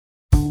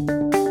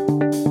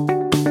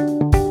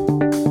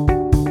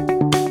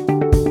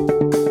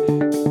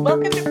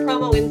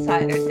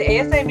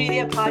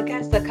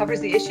podcast that covers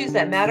the issues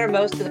that matter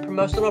most to the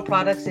promotional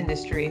products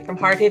industry, from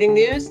hard-hitting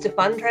news to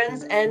fun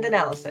trends and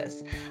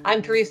analysis.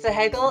 I'm Teresa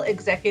Hegel,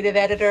 executive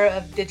editor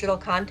of digital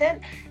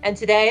content, and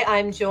today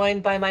I'm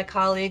joined by my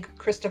colleague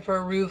Christopher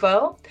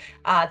Ruvo,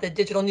 the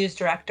digital news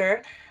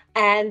director.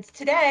 And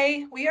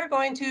today we are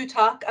going to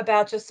talk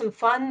about just some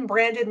fun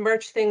branded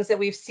merch things that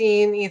we've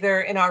seen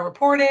either in our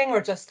reporting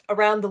or just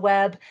around the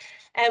web.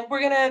 And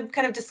we're going to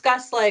kind of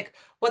discuss like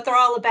what they're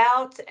all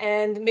about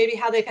and maybe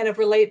how they kind of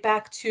relate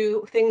back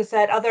to things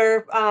that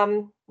other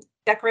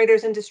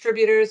decorators and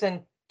distributors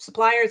and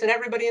suppliers and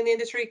everybody in the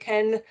industry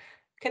can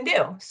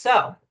do.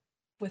 So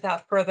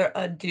without further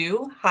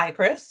ado, hi,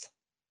 Chris.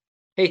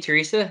 Hey,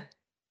 Teresa.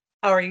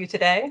 How are you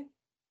today?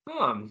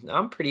 Oh,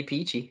 I'm pretty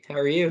peachy. How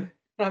are you?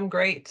 I'm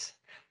great.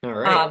 All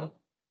right.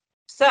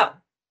 So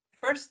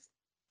first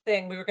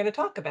thing we were going to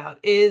talk about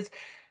is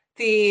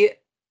the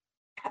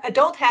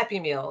adult Happy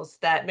Meals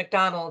that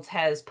McDonald's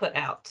has put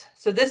out.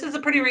 So this is a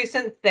pretty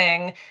recent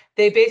thing.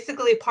 They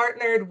basically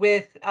partnered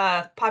with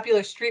a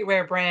popular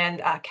streetwear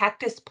brand,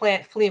 Cactus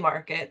Plant Flea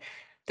Market.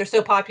 They're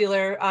so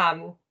popular.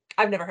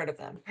 I've never heard of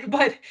them,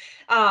 but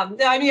no,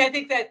 I mean, I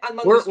think that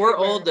among we're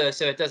old though,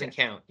 so it doesn't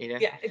count, you know?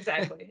 Yeah,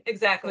 exactly,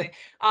 exactly.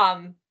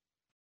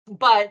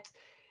 But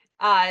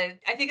I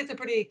think it's a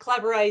pretty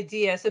clever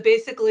idea. So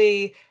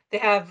basically, they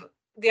have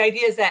the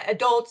idea is that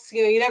adults,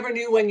 you never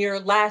knew when your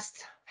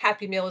last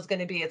Happy Meal is going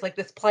to be. It's like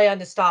this play on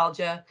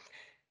nostalgia.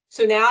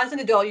 So now as an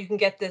adult, you can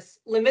get this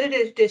limited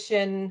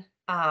edition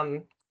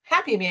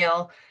Happy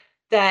Meal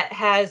that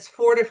has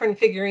 4 different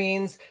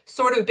figurines,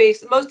 sort of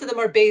based, most of them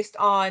are based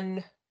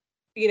on,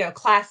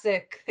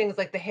 classic things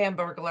like the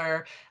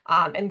Hamburglar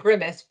and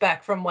Grimace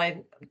back from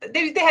when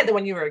they had them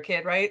when you were a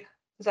kid, right?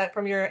 Is that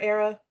from your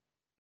era?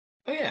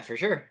 Oh yeah, for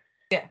sure.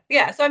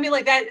 Yeah. So I mean,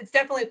 like that, it's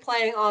definitely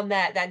playing on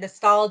that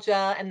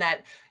nostalgia and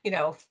that,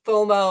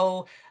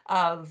 FOMO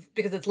of,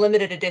 because it's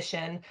limited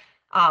edition.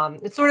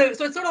 It's sort of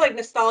like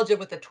nostalgia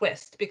with a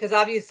twist, because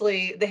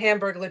obviously the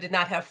Hamburglar did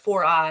not have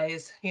 4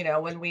 eyes,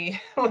 when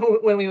we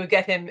when we would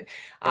get him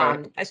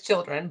Right. as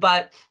children.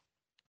 But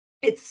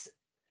it's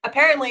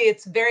apparently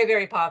it's very,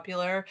 very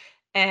popular.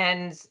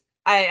 And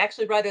I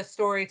actually read a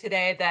story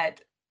today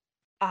that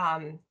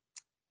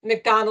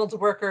McDonald's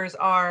workers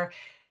are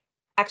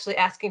actually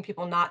asking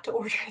people not to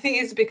order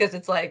these because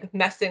it's like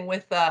messing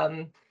with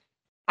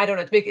I don't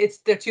know,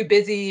 they're too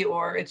busy,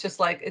 or it's just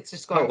Oh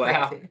going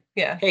wow. crazy.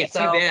 Yeah. Hey, too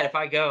So bad if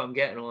I go, I'm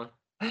getting one.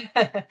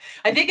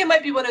 I think it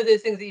might be one of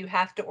those things that you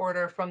have to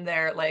order from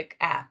their like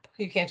app.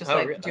 You can't just Oh,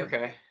 like do.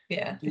 okay.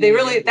 Yeah. They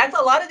really, Yeah. that's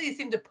a lot of these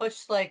seem to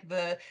push like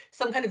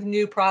some kind of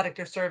new product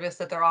or service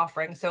that they're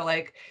offering. So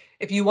like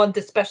if you want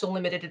this special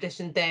limited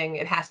edition thing,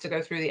 it has to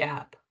go through the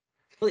app.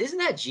 Well, isn't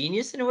that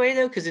genius in a way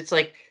though? Because it's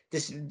like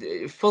this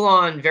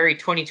full-on very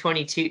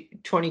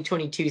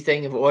 2022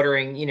 thing of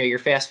ordering, your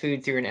fast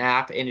food through an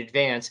app in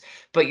advance,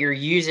 but you're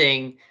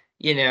using,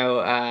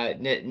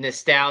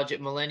 nostalgia,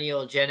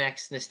 millennial Gen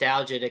X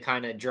nostalgia to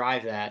kind of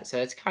drive that. So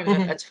that's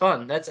that's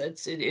fun.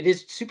 It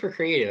is super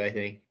creative, I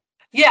think.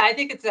 Yeah,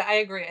 I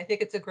agree. I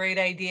think it's a great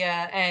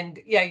idea. And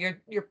yeah,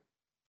 you're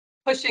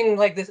pushing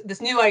like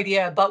this new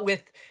idea, but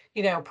with,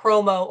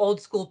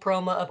 old school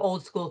promo of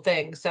old school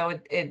things. So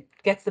it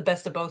gets the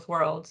best of both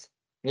worlds.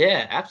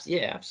 Yeah,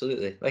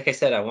 absolutely. Like I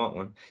said, I want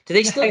one. Do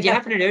they still, I do you know.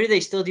 happen to know, do they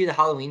still do the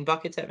Halloween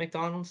buckets at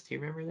McDonald's? Do you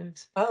remember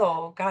those?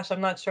 Oh gosh, I'm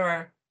not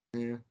sure.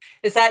 Yeah.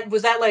 Was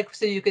that like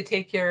so you could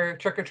take your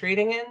trick or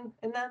treating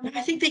in them?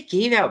 I think they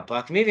gave out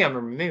buckets. Maybe I'm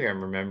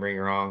remembering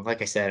wrong.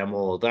 Like I said, I'm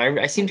old, but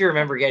I seem to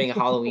remember getting a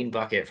Halloween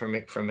bucket from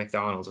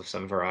McDonald's of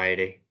some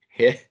variety.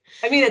 Yeah.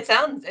 I mean, it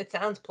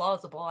sounds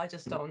plausible. I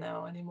just don't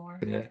know anymore.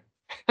 Yeah.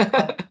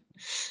 But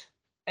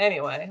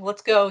anyway,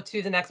 let's go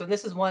to the next one.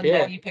 This is one that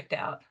Yeah. you picked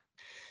out.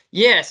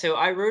 Yeah, so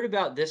I wrote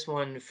about this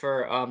one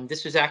for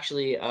this was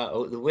actually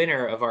the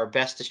winner of our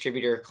best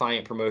distributor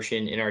client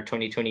promotion in our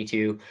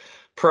 2022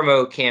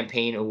 promo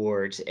campaign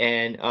awards.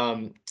 And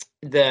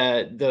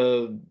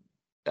the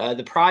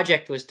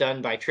project was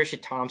done by Trisha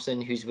Thompson,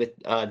 who's with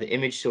the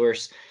Image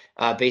Source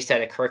based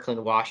out of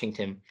Kirkland,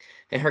 Washington.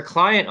 And her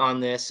client on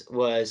this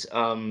was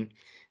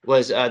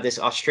this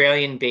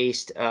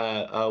Australian-based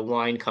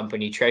wine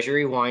company,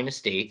 Treasury Wine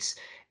Estates,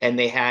 and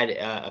they had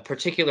a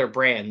particular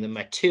brand, the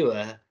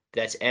Matua,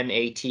 that's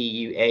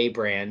Matua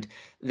brand,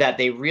 that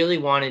they really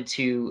wanted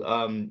to,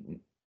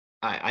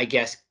 I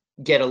guess,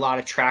 get a lot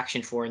of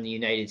traction for in the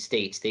United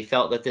States. They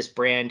felt that this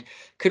brand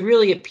could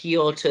really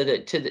appeal to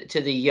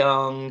the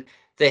young,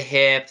 the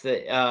hip,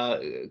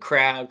 the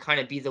crowd,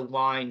 kind of be the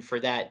wine for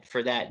that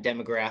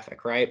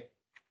demographic, right?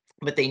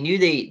 But they knew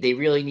they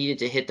really needed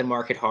to hit the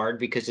market hard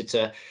because it's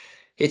a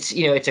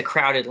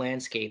crowded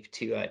landscape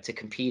to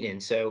compete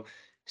in. So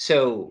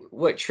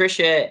what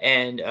Trisha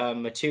and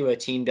Matua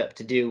teamed up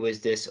to do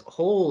was this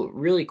whole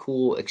really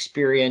cool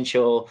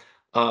experiential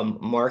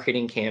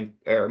marketing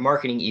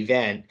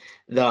event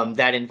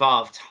that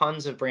involved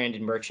tons of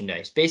branded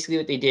merchandise. Basically,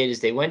 what they did is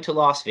they went to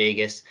Las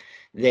Vegas.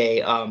 They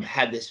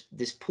had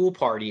this pool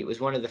party. It was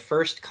one of the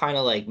first kind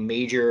of like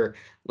major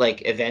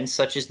like events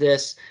such as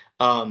this.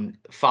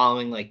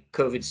 following like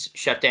COVID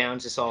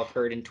shutdowns. This all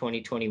occurred in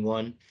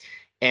 2021.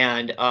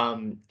 And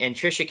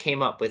Trisha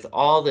came up with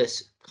all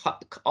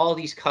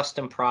these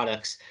custom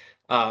products,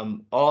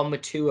 all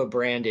Matua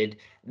branded,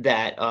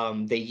 that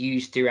they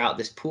used throughout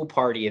this pool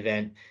party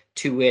event,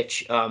 to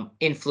which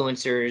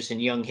influencers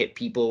and young hip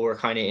people were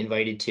kind of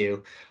invited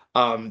to.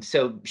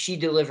 So she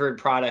delivered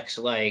products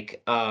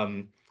like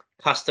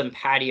custom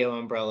patio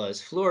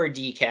umbrellas, floor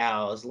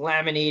decals,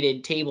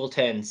 laminated table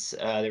tents.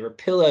 There were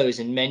pillows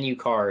and menu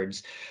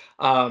cards.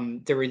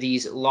 There were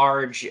these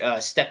large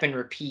step and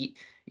repeat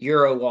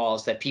Euro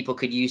walls that people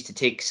could use to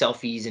take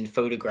selfies and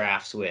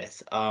photographs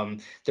with.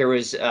 There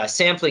was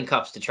sampling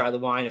cups to try the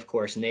wine, of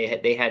course, and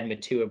they had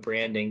Matua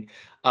branding.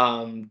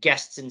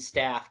 Guests and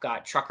staff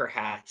got trucker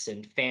hats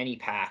and fanny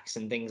packs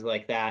and things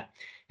like that.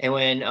 And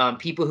when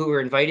people who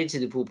were invited to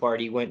the pool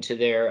party went to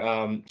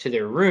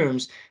their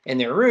rooms, in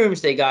their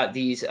rooms they got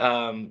these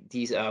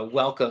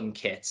welcome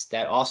kits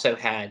that also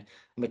had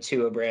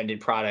Matua branded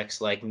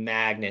products like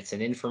magnets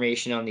and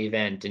information on the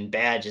event and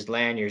badges,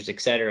 lanyards, et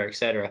cetera, et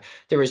cetera.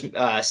 There was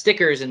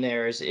stickers in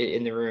there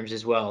in the rooms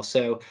as well.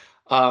 So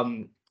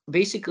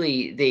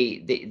basically,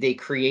 they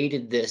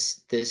created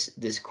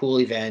this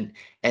cool event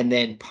and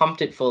then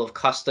pumped it full of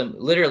custom,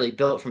 literally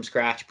built from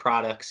scratch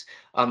products.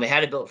 They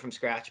had it built from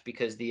scratch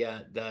because the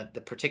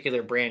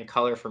particular brand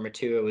color for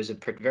Matua was a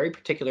very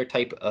particular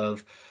type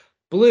of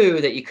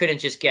blue that you couldn't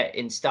just get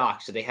in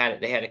stock. So they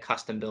had to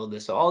custom build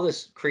this. So all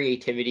this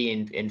creativity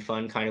and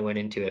fun kind of went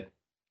into it.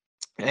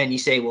 And you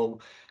say,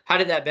 well, how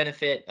did that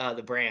benefit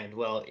the brand?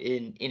 Well,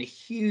 in a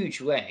huge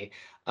way.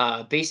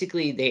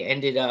 Basically, they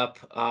ended up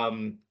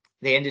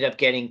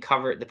getting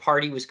covered. The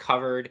party was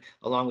covered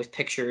along with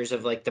pictures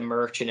of like the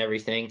merch and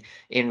everything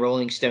in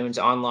Rolling Stone's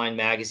online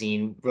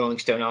magazine. Rolling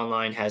Stone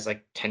Online has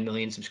like 10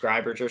 million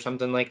subscribers or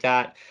something like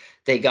that.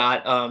 They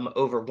got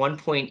over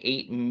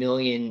 1.8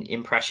 million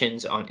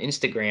impressions on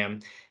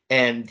Instagram.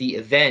 And the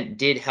event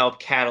did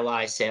help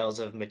catalyze sales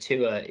of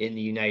Matua in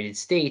the United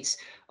States.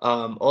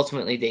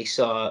 Ultimately, they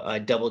saw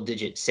a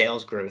double-digit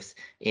sales growth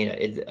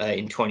in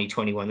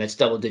 2021. That's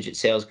double-digit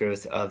sales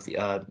growth of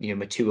the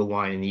Matua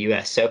wine in the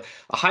U.S. So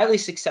a highly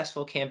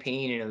successful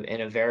campaign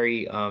and a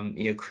very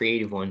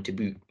creative one to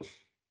boot.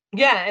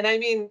 Yeah, and I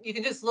mean, you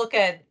can just look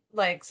at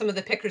like some of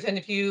the pictures, and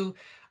if you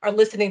are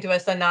listening to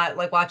us and not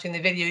like watching the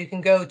video, you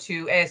can go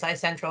to ASI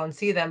Central and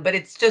see them. But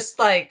it's just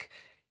like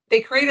they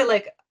created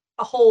like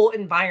a whole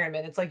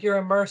environment. It's like you're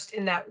immersed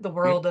in the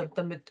world of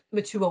the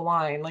Matua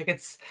wine. Like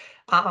it's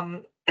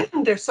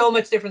there's so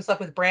much different stuff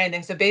with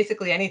branding. So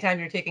basically, anytime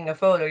you're taking a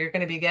photo, you're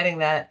going to be getting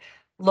that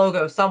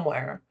logo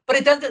somewhere. But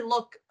it doesn't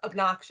look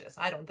obnoxious.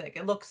 I don't think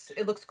it looks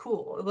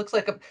cool. It looks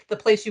like the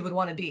place you would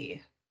want to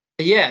be.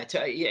 Yeah,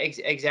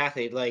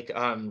 exactly. Like,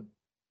 I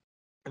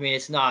mean,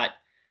 it's not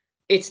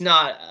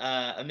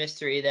a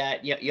mystery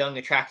that young,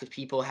 attractive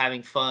people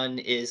having fun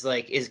is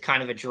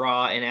kind of a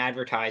draw in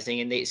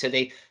advertising, and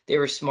they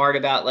were smart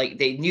about, like,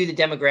 they knew the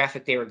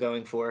demographic they were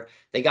going for.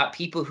 They got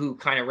people who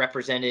kind of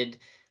represented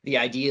the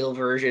ideal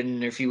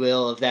version, if you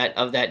will, of that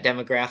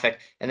demographic,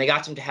 and they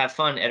got them to have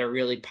fun at a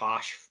really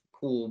posh,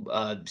 cool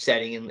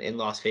setting in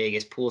Las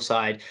Vegas,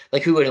 poolside.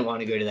 Like, who wouldn't want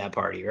to go to that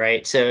party,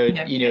 right? So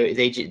Yeah.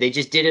 they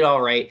just did it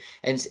all right,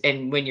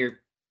 and when you're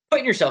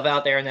putting yourself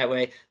out there in that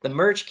way, the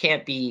merch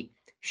can't be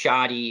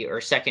shoddy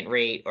or second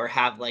rate or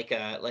have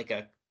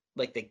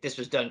this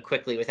was done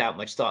quickly without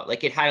much thought.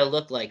 Like, it had to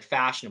look like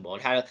fashionable.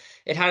 It had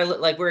to look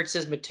like, where it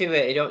says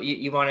Matua,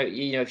 you want to,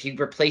 if you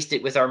replaced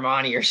it with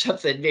Armani or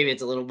something, maybe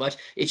it's a little much.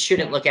 It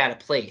shouldn't look out of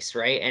place,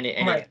 right? And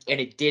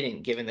it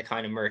didn't, given the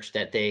kind of merch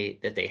that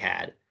they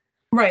had.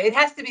 Right. It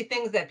has to be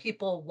things that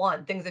people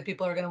want, things that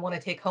people are going to want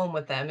to take home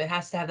with them. It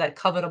has to have that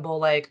covetable,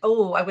 like,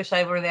 oh, I wish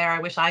I were there. I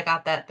wish I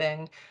got that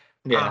thing.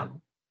 Yeah.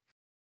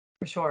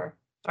 For sure.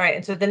 All right.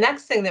 And so the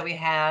next thing that we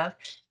have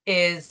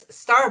is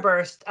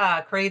Starburst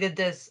created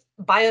this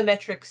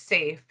biometric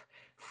safe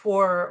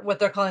for what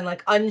they're calling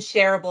like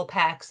unshareable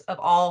packs of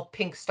all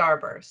pink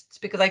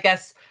Starbursts, because I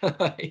guess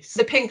Nice.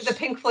 the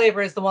pink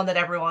flavor is the one that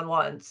everyone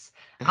wants.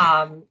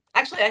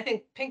 Actually, I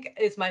think pink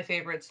is my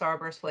favorite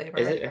Starburst flavor.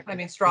 Is it? I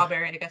mean,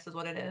 strawberry, I guess, is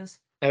what it is.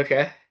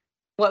 Okay.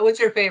 What's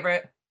your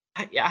favorite?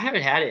 I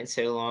haven't had it in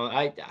so long.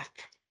 I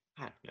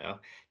don't know.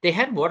 They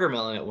had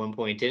watermelon at one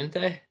point, didn't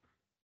they?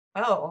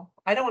 Oh,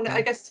 I don't know. I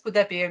Yeah. guess would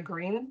that be a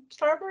green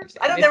Starburst?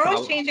 I don't. It's They're always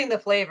probably. changing the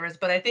flavors,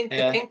 but I think the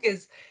Yeah. pink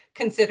is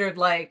considered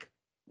like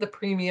the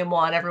premium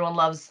one. Everyone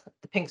loves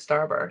the pink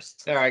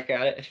Starburst. All right,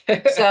 got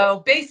it.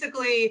 So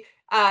basically,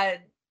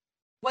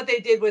 what they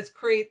did was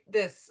create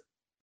this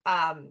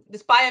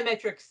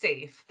biometric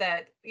safe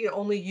that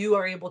only you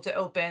are able to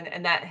open,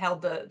 and that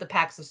held the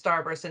packs of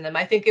Starburst in them.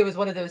 I think it was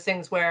one of those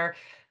things where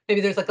maybe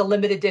there's like a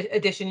limited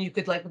edition. You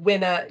could like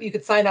you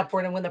could sign up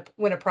for it and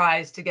win a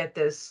prize to get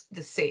this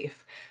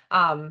safe.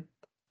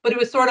 But it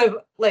was sort of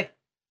like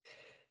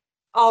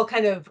all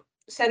kind of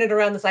centered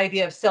around this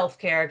idea of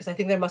self-care, because I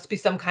think there must be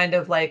some kind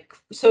of like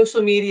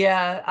social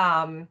media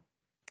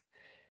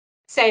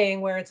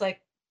saying where it's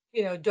like,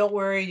 don't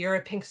worry, you're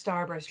a pink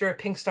starburst, you're a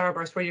pink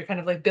starburst, where you're kind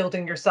of like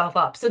building yourself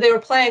up. So they were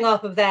playing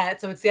off of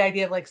that. So it's the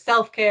idea of like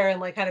self-care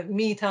and like kind of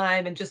me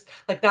time and just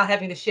like not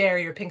having to share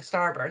your pink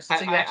starburst.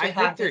 So you I actually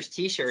hope have this there's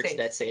T-shirts safe.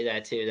 that say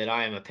that too, that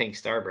I am a pink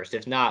starburst.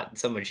 If not,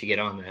 someone should get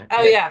on that.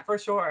 Oh yeah, for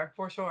sure,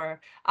 for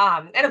sure.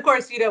 And of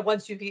course,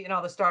 once you've eaten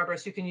all the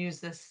Starburst, you can use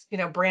this,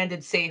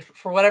 branded safe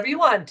for whatever you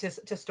want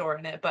to store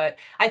in it. But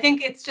I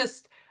think it's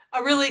just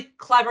a really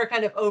clever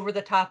kind of over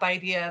the top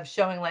idea of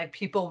showing like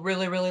people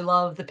really, really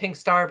love the pink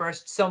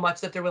Starburst so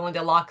much that they're willing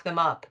to lock them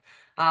up.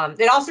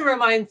 It also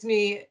reminds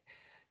me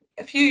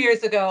a few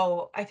years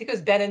ago, I think it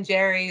was Ben and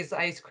Jerry's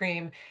ice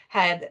cream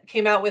had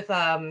came out with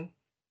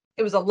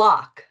it was a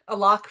lock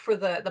for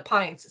the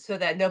pints so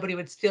that nobody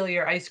would steal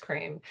your ice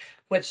cream,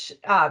 which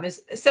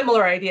is a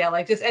similar idea.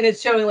 Like just and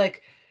it's showing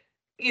like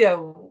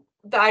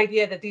the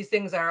idea that these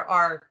things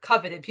are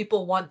coveted.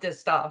 People want this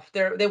stuff.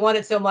 They want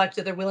it so much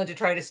that they're willing to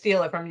try to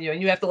steal it from you,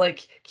 and you have to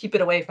like keep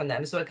it away from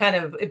them. So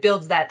it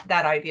builds that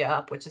idea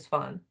up, which is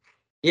fun.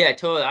 Yeah,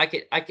 totally.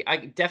 I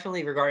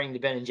definitely regarding the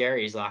Ben and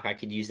Jerry's lock, I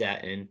could use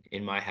that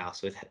in my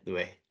house with the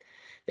way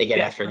they get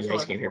Yes, after for the ice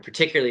sure. cream here,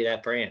 particularly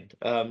that brand.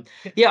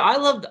 Yeah, I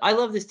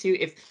love this too.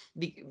 If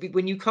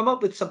when you come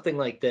up with something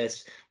like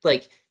this,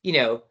 like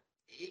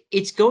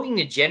it's going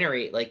to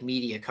generate like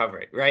media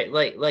coverage, right?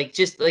 Like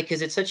just like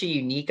because it's such a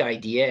unique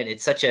idea and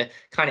it's such a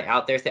kind of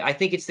out there thing. I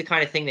think it's the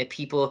kind of thing that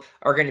people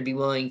are going to be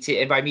willing to,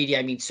 and by media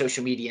I mean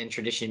social media and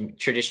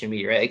traditional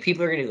media, right? Like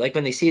people are going to like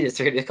when they see this,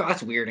 they're going to be like, oh,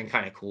 that's weird and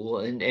kind of cool,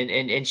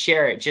 and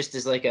share it just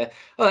as like a,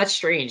 oh, that's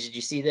strange. Did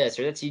you see this?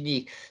 Or that's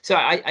unique. So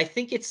I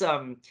think it's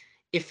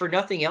if for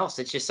nothing else,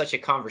 it's just such a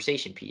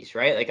conversation piece,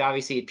 right? Like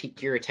obviously it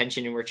piqued your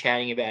attention and we're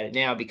chatting about it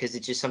now because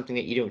it's just something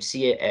that you don't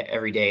see it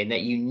every day. And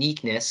that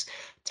uniqueness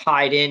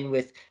tied in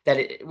with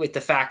with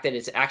the fact that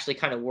it's actually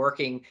kind of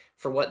working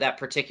for what that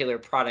particular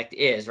product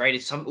is, right?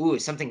 It's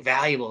something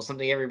valuable,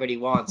 something everybody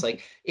wants.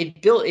 Like it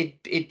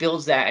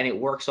builds that and it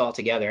works all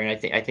together.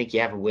 And I think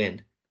you have a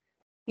win.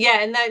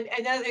 Yeah, and then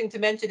another thing to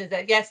mention is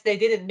that yes, they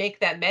didn't make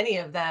that many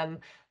of them,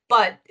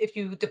 but if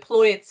you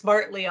deploy it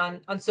smartly on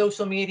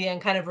social media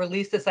and kind of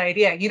release this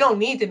idea, you don't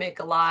need to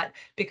make a lot Yeah.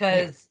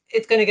 because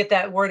it's going to get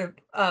that word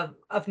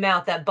of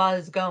mouth, that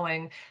buzz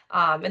going,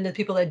 and the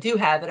people that do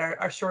have it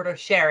are sure to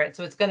share it.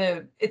 So it's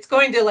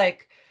going to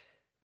like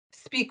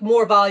speak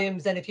more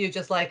volumes than if you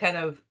just like kind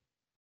of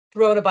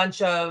thrown a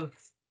bunch of,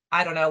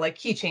 I don't know, like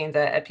keychains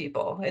at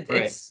people. Right.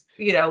 It's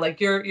like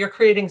you're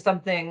creating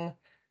something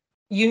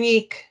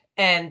unique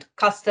and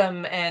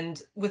custom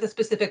and with a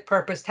specific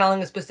purpose,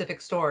 telling a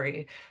specific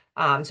story.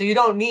 So you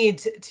don't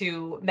need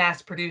to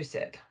mass produce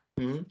it.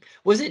 Mhm.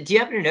 Was it, do you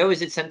happen to know,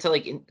 is it sent to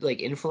like like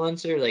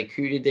influencer? Like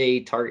who did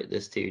they target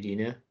this to? Do you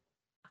know?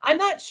 I'm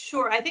not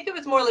sure. I think it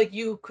was more like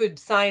you could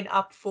sign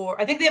up for.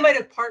 I think they might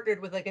have partnered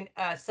with like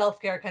a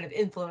self-care kind of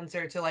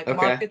influencer to like Okay.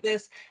 market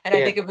this, and I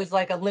Yeah. think it was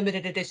like a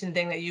limited edition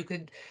thing that you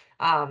could,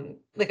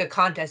 like a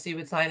contest you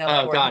would sign up Oh,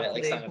 for and got it.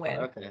 Like hopefully sign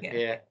up for. win. Okay. Yeah,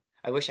 Yeah.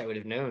 I wish I would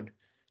have known.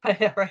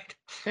 yeah, right.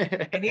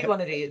 I need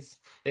one of these.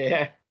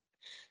 Yeah.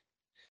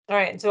 All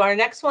right, so our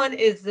next one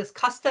is this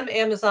custom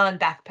Amazon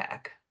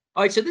backpack.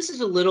 All right. So this is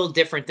a little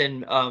different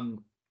than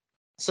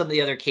some of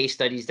the other case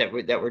studies that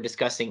we're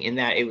discussing in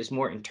that it was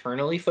more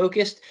internally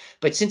focused.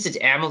 But since it's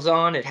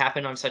Amazon, it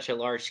happened on such a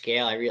large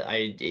scale.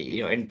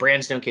 And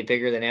brands don't get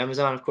bigger than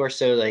Amazon, of course.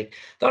 So like,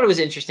 thought it was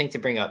interesting to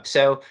bring up.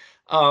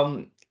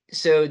 Um,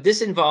 so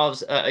this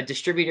involves a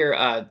distributor,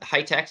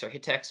 Hitex or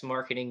Hitex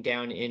Marketing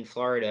down in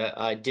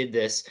Florida, did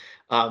this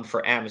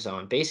for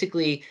Amazon.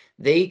 Basically,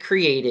 they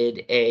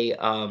created a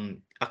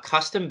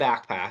custom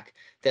backpack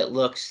that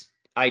looks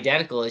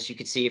identical, as you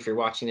could see if you're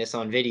watching this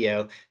on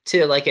video,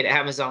 to like an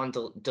Amazon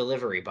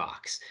delivery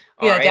box.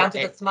 All Yeah, right. down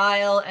to the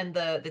smile and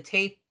the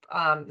tape,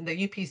 the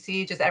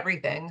UPC, just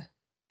everything.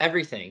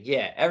 Everything.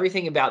 Yeah.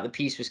 Everything about the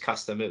piece was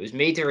custom. It was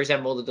made to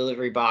resemble the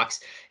delivery box.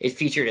 It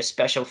featured a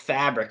special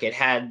fabric. It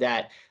had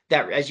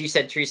as you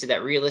said, Teresa,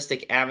 that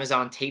realistic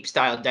Amazon tape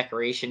style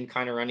decoration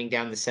kind of running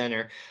down the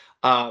center.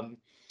 Um,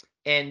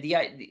 and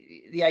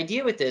the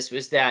idea with this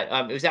was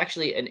that it was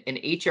actually an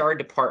HR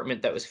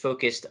department that was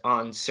focused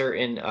on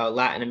certain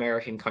Latin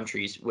American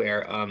countries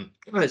where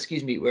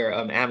excuse me, where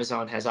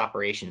Amazon has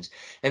operations,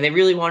 and they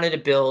really wanted to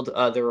build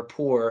the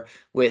rapport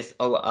with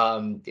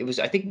it was,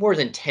 I think, more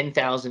than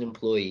 10,000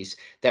 employees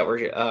that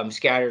were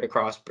scattered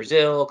across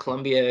Brazil,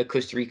 Colombia,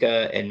 Costa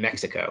Rica, and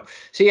Mexico.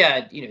 So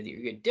yeah, you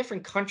get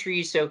different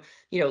countries. So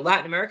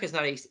Latin America is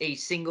not a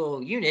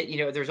single unit.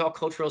 There's all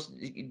cultural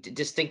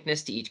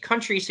distinctness to each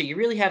country. So you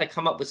really had to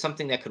come up with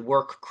something that could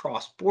work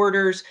cross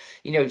borders,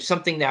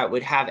 something that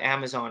would have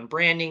Amazon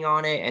branding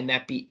on it and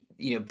that be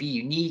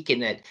unique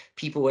and that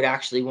people would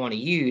actually want to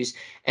use.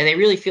 And they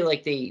really feel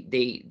like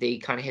they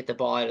kind of hit the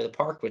ball out of the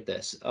park with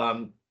this.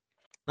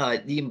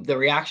 The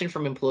reaction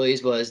from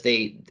employees was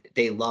they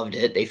loved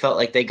it. They felt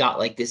like they got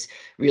like this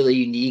really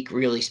unique,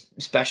 really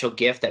special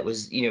gift that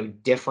was,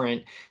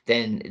 different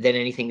than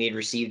anything they'd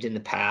received in the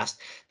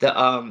past. The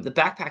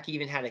backpack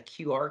even had a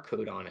QR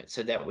code on it,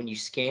 so that when you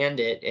scanned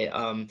it,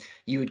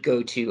 you would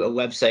go to a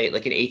website,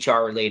 like an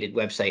HR related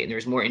website, and there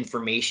was more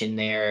information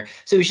there.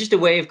 So it was just a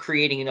way of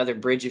creating another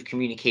bridge of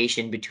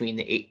communication between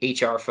the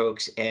HR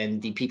folks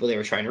and the people they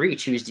were trying to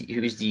reach, who's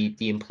the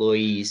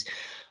employees.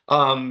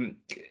 Um,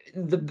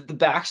 the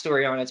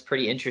backstory on it's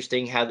pretty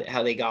interesting, how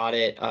they got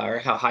it, or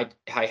how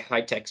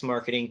high tech's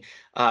marketing.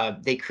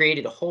 They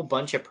created a whole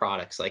bunch of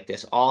products like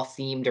this, all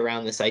themed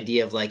around this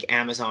idea of like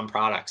Amazon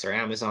products or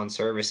Amazon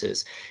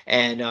services,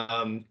 and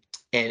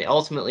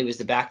ultimately was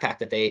the backpack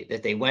that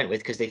they went with,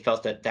 because they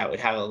felt that that would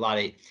have a lot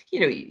of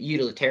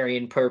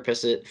utilitarian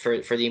purpose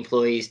for the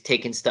employees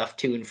taking stuff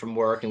to and from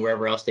work and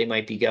wherever else they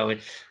might be going,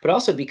 but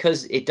also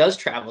because it does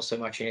travel so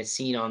much and it's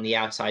seen on the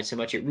outside so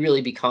much, it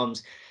really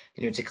becomes,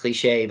 it's a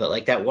cliche, but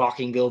like that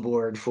walking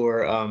billboard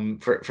for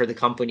the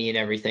company and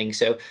everything.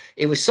 So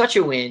it was such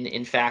a win,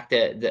 in fact,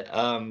 that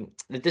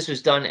this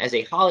was done as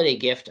a holiday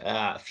gift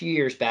a few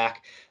years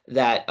back,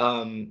 that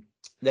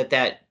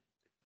that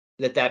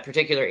that that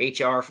particular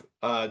HR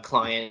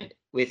client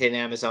within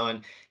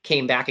Amazon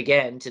came back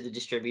again to the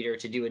distributor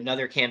to do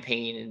another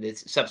campaign in the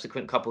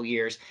subsequent couple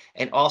years,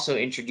 and also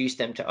introduced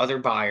them to other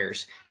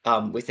buyers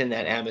within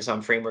that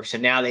Amazon framework. So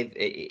now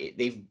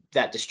they've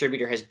that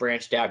distributor has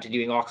branched out to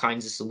doing all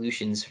kinds of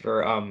solutions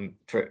for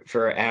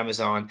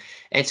Amazon,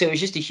 and so it was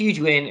just a huge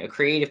win, a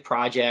creative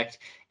project,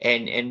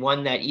 and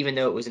one that, even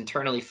though it was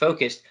internally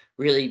focused,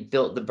 really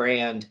built the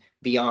brand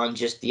beyond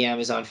just the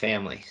Amazon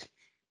family.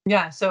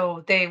 Yeah,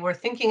 so they were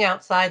thinking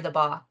outside the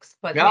box,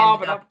 but they No, ended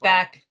but up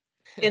back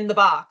in the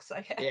box,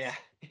 I yeah,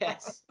 guess.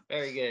 yes,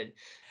 very good,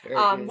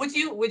 very good.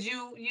 Would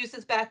you use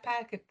this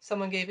backpack if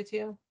someone gave it to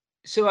you?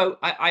 So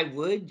I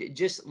would,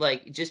 just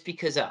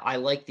because I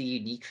like the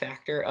unique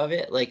factor of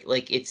it, like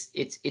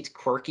it's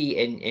quirky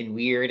and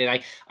weird,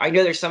 and I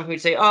know there's some who would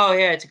say, oh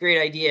yeah, it's a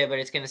great idea, but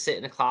it's going to sit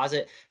in a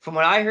closet. From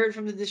what I heard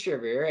from the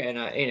distributor, and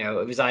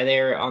was I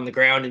there on the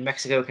ground in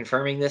Mexico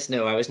confirming this?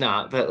 No, I was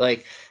not, but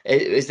like,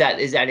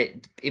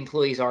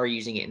 employees are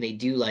using it and they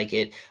do like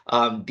it,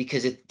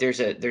 because there's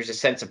a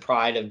sense of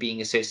pride of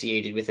being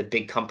associated with a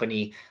big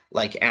company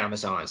like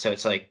Amazon. So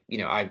it's like,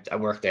 I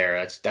work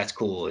there. That's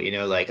cool.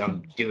 Like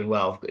I'm doing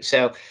well.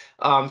 So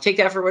take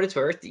that for what it's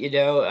worth,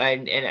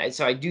 and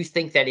so I do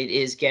think that it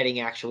is getting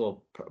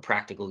actual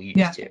practical use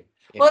Yeah. too.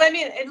 Well, I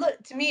mean,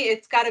 look, to me,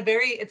 it's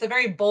a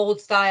very bold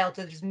style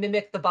to just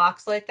mimic the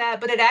box like that,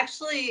 but it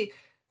actually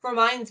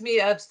reminds me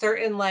of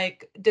certain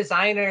like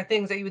designer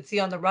things that you would see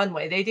on the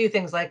runway. They do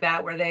things like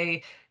that where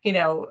they, you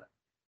know,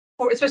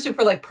 especially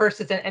for like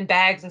purses and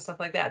bags and stuff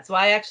like that. So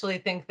I actually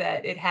think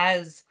that it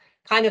has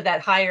kind of that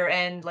higher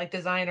end, like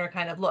designer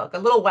kind of look. A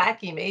little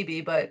wacky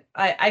maybe, but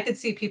I could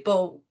see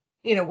people,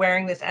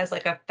 wearing this as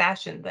like a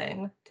fashion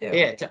thing too.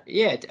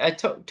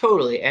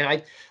 Totally.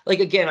 And like,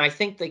 again, I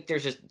think like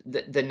there's just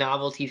the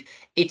novelty.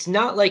 It's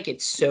not like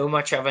it's so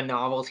much of a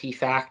novelty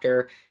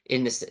factor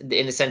in the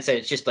sense that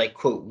it's just like,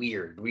 quote,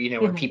 weird, where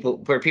Mhm.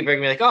 people are gonna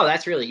be like, oh,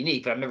 that's really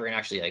unique, but I'm never gonna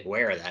actually like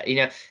wear that.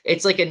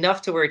 It's like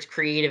enough to where it's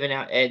creative and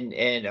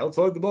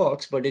outside the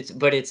box, but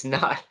it's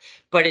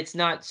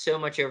not, so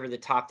much over the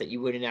top that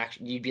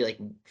you'd be like,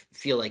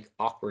 feel like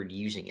awkward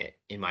using it,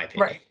 in my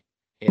opinion. Right.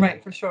 Yeah.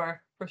 Right. For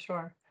sure. For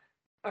sure.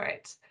 All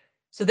right.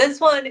 So this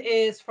one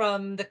is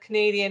from the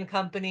Canadian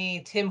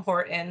company Tim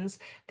Hortons.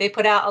 They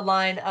put out a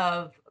line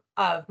of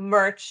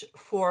merch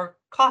for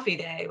Coffee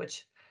Day,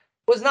 which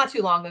was not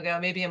too long ago,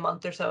 maybe a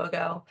month or so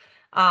ago.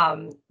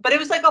 But it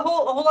was like a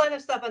whole line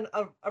of stuff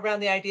around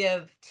the idea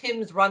of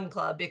Tim's Run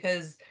Club,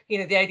 because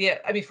the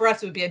idea. I mean, for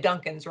us it would be a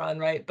Dunkin's Run,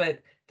 right?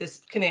 But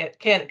this Mhm.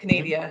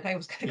 Canada, I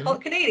was going to call Mhm.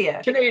 it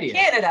Canada.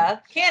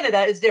 Canadian.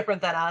 Canada is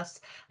different than us,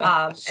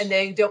 and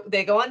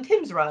they go on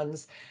Tim's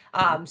runs.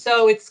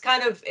 So it's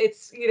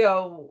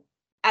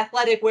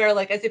athletic wear,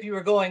 like as if you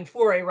were going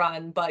for a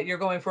run, but you're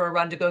going for a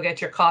run to go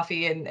get your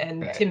coffee and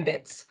Right.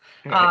 Timbits.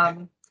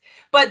 Right.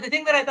 But the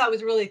thing that I thought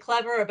was really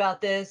clever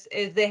about this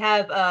is they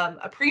have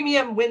a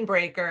premium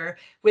windbreaker,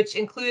 which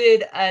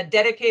included a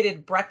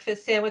dedicated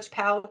breakfast sandwich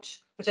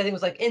pouch, which I think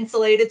was like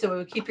insulated, so it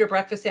would keep your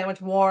breakfast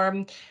sandwich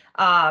warm.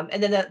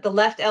 And then the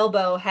left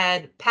elbow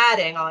had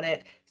padding on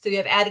it, so you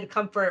have added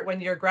comfort when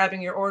you're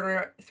grabbing your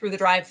order through the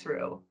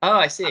drive-through. Oh,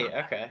 I see. Um,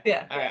 Okay.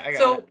 yeah. All right, I got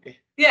So it.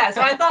 yeah,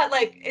 so I thought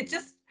like it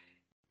just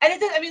and it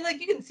did, I mean,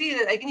 like you can see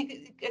that. I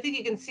think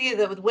you can see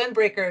that with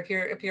Windbreaker.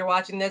 If you're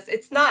watching this,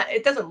 it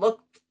doesn't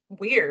look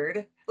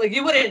weird. Like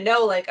you wouldn't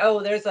know, like,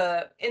 oh, there's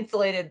a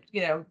insulated,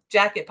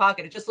 jacket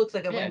pocket. It just looks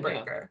like a Yeah, no.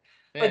 windbreaker.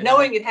 Yeah, But no.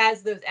 knowing it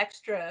has those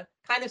extra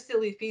kind of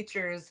silly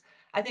features,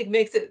 I think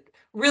makes it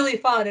really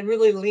fun and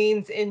really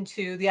leans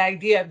into the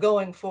idea of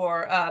going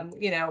for,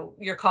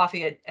 your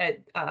coffee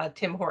at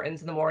Tim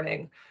Hortons in the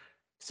morning.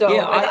 Yeah,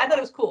 So I thought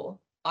it was cool.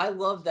 I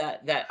love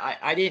that.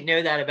 I didn't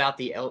know that about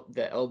the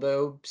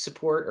elbow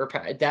support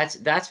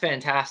that's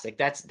fantastic.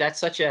 That's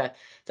such a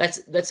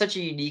that's such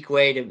a unique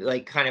way to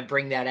like kind of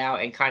bring that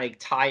out and kind of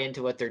tie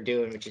into what they're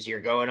doing, which is you're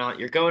going on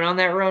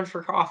that run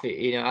for coffee.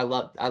 You know,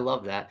 I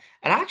love that,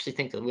 and I actually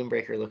think the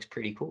windbreaker looks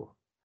pretty cool.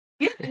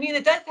 Yeah, I mean,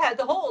 it does have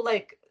the whole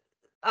like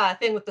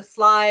thing with the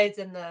slides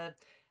and the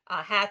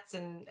hats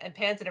and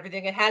pants and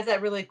everything. It has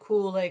that really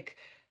cool like,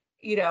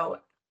 you know,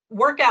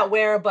 workout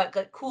wear, but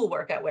like cool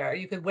workout wear.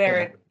 You could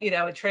wear Yeah,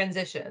 it, it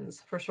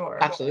transitions for sure.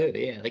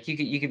 absolutely. Yeah, like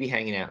you could be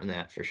hanging out in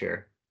that for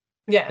sure.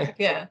 Yeah,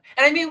 yeah.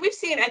 And I mean,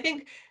 I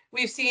think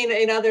we've seen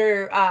in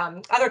other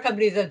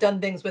companies that have done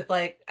things with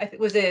like I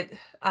think was it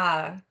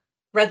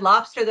Red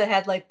Lobster that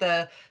had like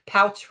the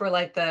pouch for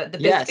like the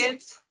Yes.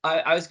 biscuits.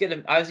 I was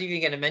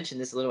even gonna mention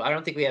this a little. I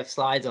don't think we have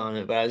slides on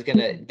it, but I was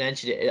gonna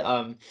mention it.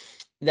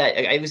 That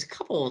it was a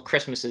couple of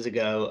Christmases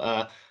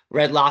ago.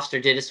 Red Lobster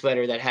did a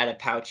sweater that had a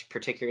pouch,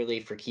 particularly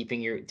for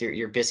keeping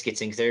your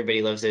biscuits in, because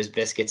everybody loves those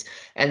biscuits.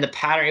 And the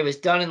pattern, it was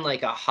done in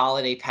like a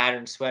holiday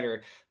pattern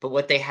sweater, but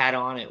what they had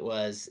on it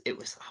was oh,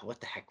 what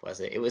the heck was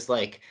it? It was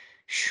like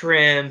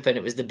shrimp, and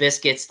it was the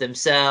biscuits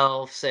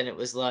themselves, and it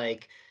was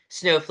like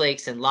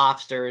snowflakes and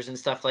lobsters and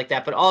stuff like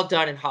that, but all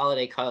done in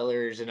holiday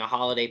colors and a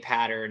holiday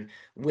pattern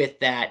with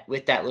that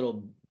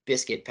little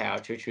biscuit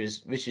pouch, which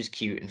was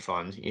cute and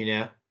fun, you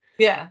know?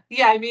 Yeah,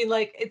 yeah. I mean,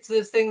 like it's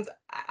those things.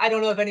 I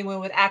don't know if anyone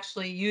would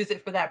actually use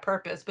it for that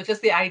purpose, but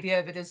just the idea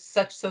of it is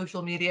such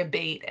social media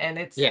bait, and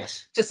it's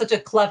Yes. just such a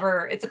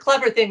clever. It's a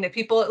clever thing that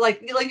people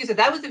like you said.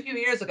 That was a few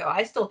years ago.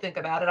 I still think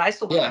about it. I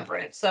still Yeah. remember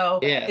it. So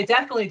Yeah. it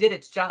definitely did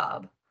its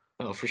job.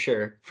 Oh, for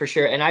sure. For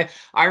sure. And I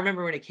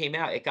remember when it came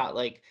out, it got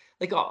like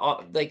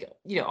all like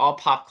all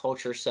pop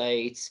culture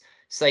sites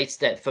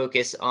that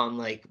focus on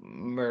like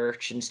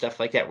merch and stuff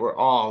like that were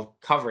all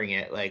covering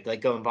it, like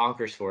going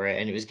bonkers for it,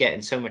 and it was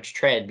getting so much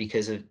tread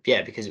because it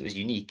was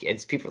unique.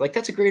 And people were like,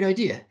 that's a great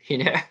idea, you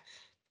know?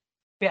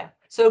 Yeah,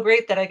 so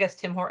great that I guess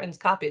Tim Hortons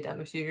copied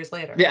them a few years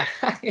later. Yeah.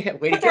 Yeah,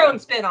 way to Put their own go.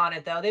 spin on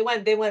it though. They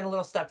went a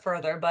little step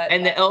further, but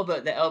And the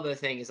elbow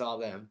thing is all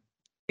them.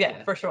 yeah,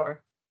 Yeah. for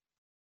sure.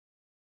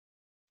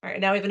 All right,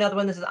 now we have another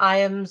one. This is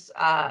Iams.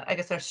 I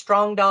guess they're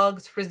Strong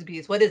Dogs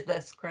Frisbees. What is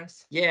this,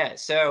 Chris? Yeah,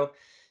 so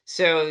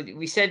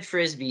we said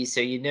frisbee, so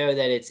you know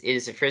that it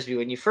is a frisbee.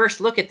 When you first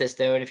look at this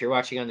though, and if you're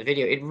watching on the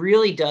video, it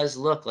really does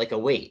look like a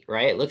weight,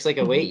 right? It looks like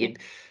a weight Mhm.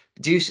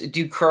 you'd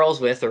do curls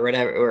with or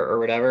whatever or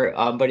whatever.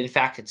 But in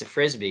fact, it's a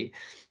frisbee.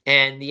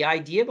 And the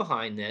idea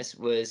behind this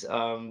was,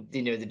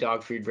 the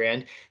dog food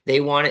brand. They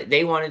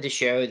wanted to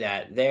show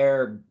that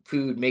their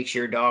food makes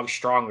your dog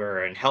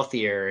stronger and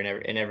healthier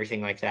and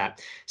everything like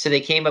that. So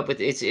they came up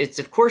with it's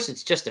of course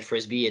it's just a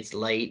frisbee. It's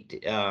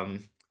light.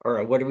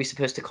 Or what are we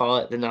supposed to call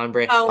it? The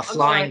non-brand, a Oh, I'm sorry.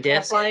 flying A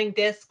disc, flying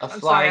disc. a I'm sorry.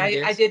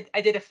 flying I disc. did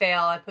I did a fail.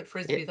 I put It,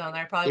 frisbees on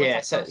there. I probably yeah.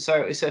 wasn't So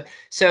supposed to. so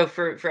so so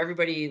for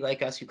everybody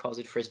like us who calls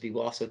it frisbee,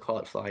 we'll also call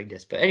it flying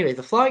disc. But anyway,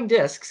 the flying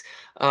discs,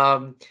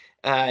 um,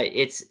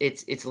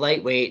 it's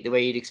lightweight the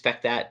way you'd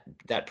expect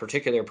that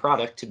particular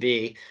product to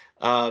be.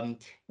 Um,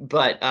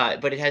 but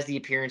it has the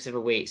appearance of a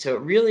weight. So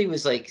it really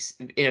was like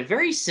in a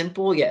very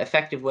simple yet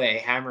effective way,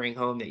 hammering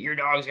home that your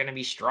dog's going to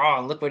be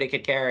strong. Look what it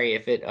could carry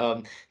if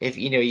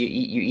you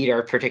eat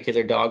our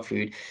particular dog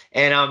food.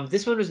 And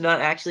this one was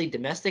not actually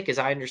domestic, as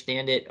I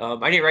understand it.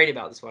 I didn't write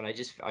about this one.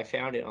 I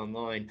found it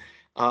online.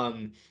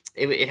 Um,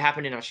 it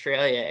happened in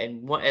Australia,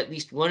 and at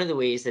least one of the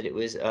ways that it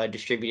was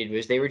distributed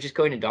was they were just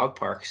going to dog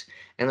parks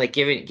and like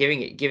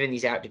giving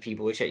these out to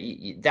people, which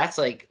that's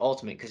like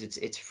ultimate because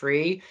it's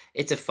free.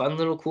 It's a fun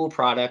little cool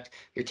product.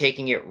 You're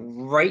taking it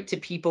right to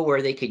people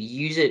where they could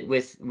use it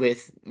with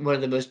one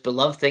of the most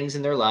beloved things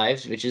in their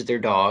lives, which is their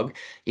dog.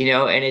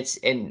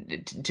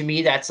 To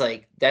me that's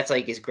like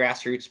as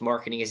grassroots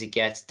marketing as it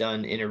gets,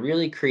 done in a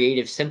really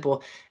creative,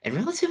 simple, and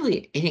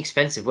relatively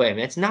inexpensive way. I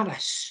mean, it's not a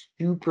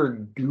super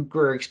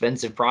duper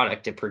expensive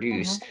product to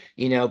produce,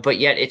 Mhm. but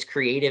yet it's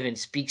creative and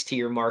speaks to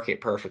your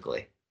market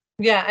perfectly.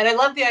 Yeah, and I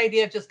love the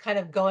idea of just kind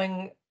of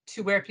going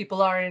to where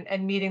people are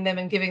and meeting them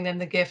and giving them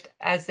the gift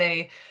as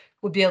they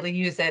would be able to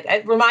use it.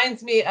 It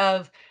reminds me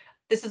of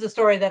this is a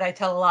story that I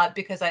tell a lot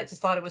because I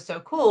just thought it was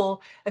so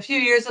cool. A few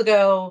years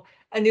ago,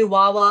 a new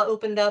Wawa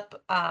opened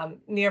up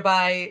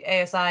nearby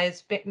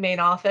ASI's main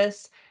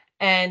office,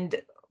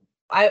 and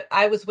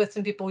I was with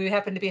some people. We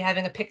happened to be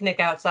having a picnic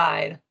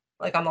outside,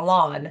 like on the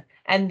lawn,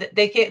 and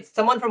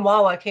someone from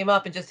Wawa came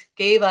up and just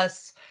gave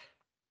us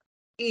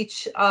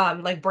each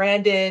like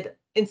branded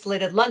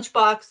insulated lunch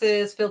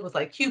boxes filled with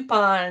like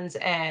coupons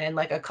and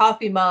like a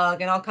coffee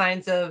mug and all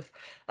kinds of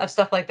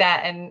stuff like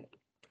that. And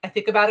I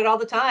think about it all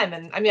the time.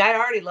 And I mean, I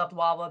already loved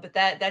Wawa, but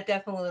that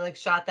definitely like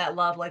shot that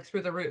love like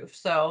through the roof.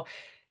 So,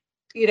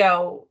 you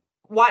know,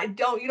 why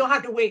don't you don't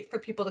have to wait for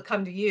people to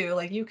come to you.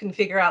 Like you can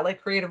figure out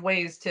like creative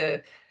ways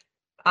to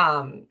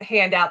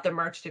hand out the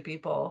merch to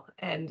people,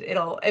 and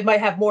it might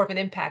have more of an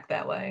impact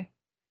that way.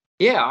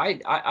 Yeah,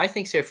 I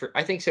think so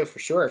for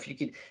sure. If you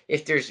could,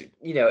 if there's,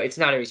 it's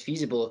not always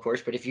feasible, of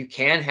course, but if you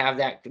can have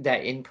that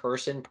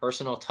in-person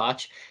personal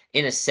touch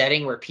in a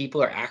setting where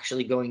people are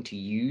actually going to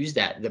use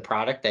the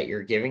product that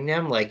you're giving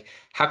them, like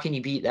how can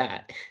you beat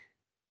that?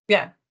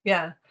 Yeah,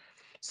 yeah.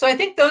 So I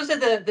think those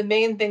are the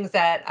main things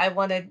that I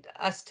wanted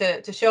us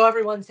to show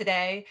everyone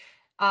today.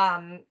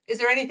 Is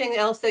there anything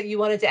else that you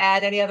wanted to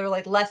add? Any other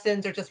like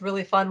lessons or just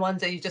really fun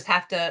ones that you just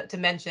have to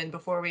mention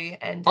before we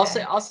end I'll say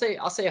today?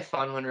 I'll say a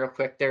fun one real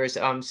quick. There's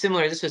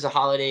similar. This was a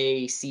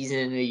holiday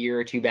season a year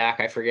or two back.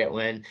 I forget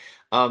when.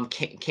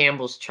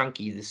 Campbell's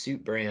Chunky, the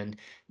soup brand,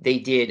 they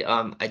did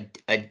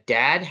a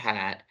dad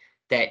hat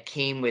that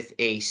came with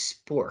a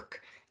spork,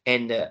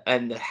 and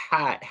the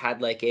hat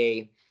had like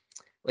a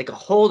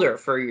holder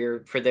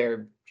for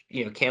their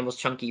Campbell's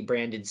Chunky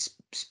branded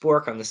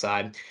spork on the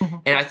side.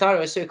 Mhm. And I thought it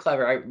was so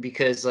clever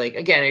because like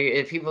again,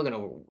 if people are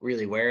gonna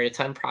really wear it a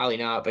ton, probably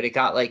not, but it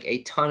got like a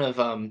ton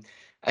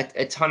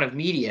of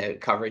media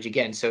coverage,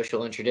 again,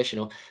 social and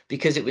traditional,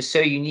 because it was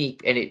so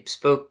unique and it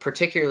spoke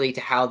particularly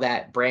to how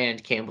that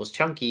brand, Campbell's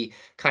Chunky,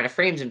 kind of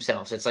frames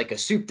themselves. It's like a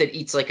soup that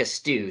eats like a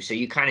stew. So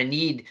you kind of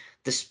need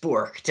the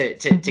spork to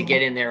get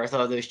Mhm. in there with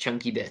all those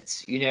chunky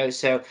bits.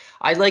 So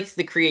I liked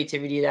the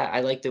creativity of that.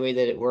 I liked the way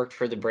that it worked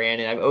for the brand,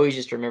 and I've always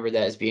just remembered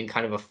that as being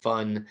kind of a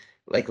fun,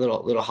 like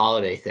little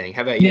holiday thing.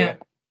 How about you? Yeah.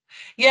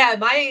 Yeah,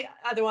 my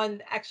other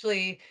one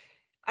actually,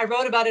 I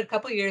wrote about it a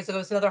couple of years ago.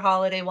 It's another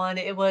holiday one.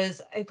 It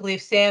was, I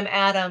believe, Sam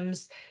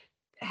Adams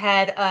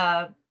had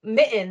a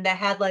mitten that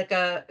had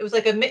it was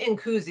like a mitten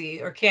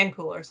koozie or can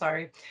cooler,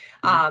 sorry,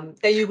 Mhm.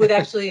 that you would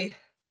actually,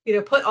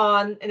 put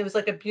on, and it was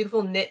like a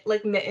beautiful knit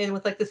like mitten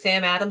with like the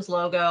Sam Adams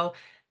logo,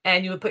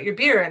 and you would put your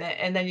beer in it,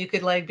 and then you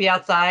could like be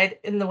outside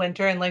in the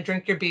winter and like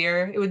drink your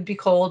beer. It would be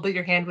cold, but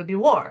your hand would be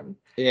warm.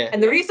 Yeah.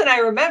 And the reason I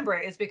remember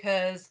it is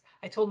because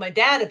I told my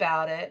dad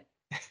about it,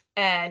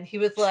 and he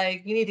was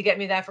like, "You need to get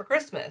me that for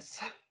Christmas."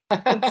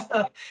 And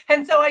so,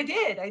 and so I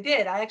did.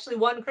 I actually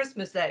won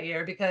Christmas that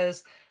year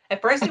because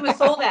at first it was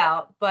sold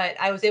out, but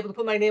I was able to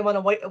put my name on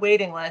a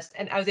waiting list,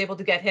 and I was able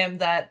to get him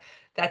that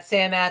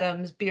Sam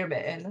Adams beer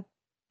mitten.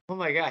 Oh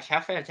my gosh,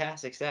 how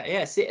fantastic is that?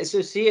 Yeah, see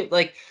it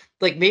like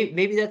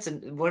maybe that's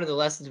one of the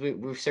lessons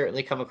we've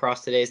certainly come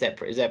across today is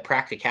that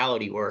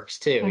practicality works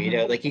too.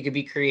 Mhm. Like you could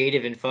be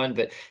creative and fun,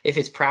 but if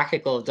it's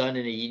practical, done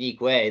in a unique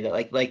way, that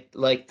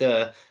like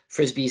the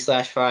frisbee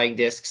slash frying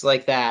discs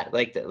like that,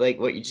 like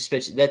what you just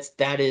mentioned,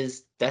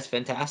 that's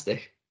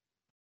fantastic.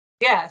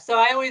 Yeah, so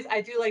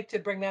I do like to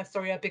bring that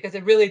story up because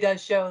it really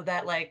does show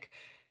that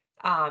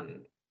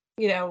um,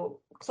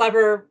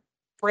 clever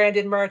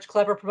branded merch,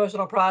 clever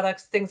promotional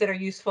products, things that are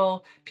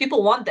useful.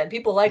 People want them.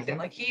 People like them. Mhm.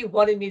 Like he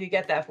wanted me to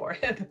get that for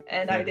him,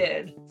 and I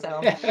did. So,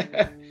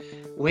 Yeah.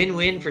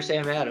 Win-win for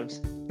Sam Adams.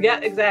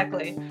 yeah,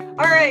 exactly.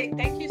 All right.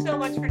 Thank you so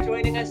much for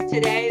joining us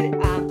today.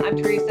 I'm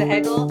Teresa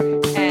Hegel,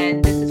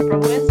 and this is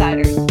From Wins.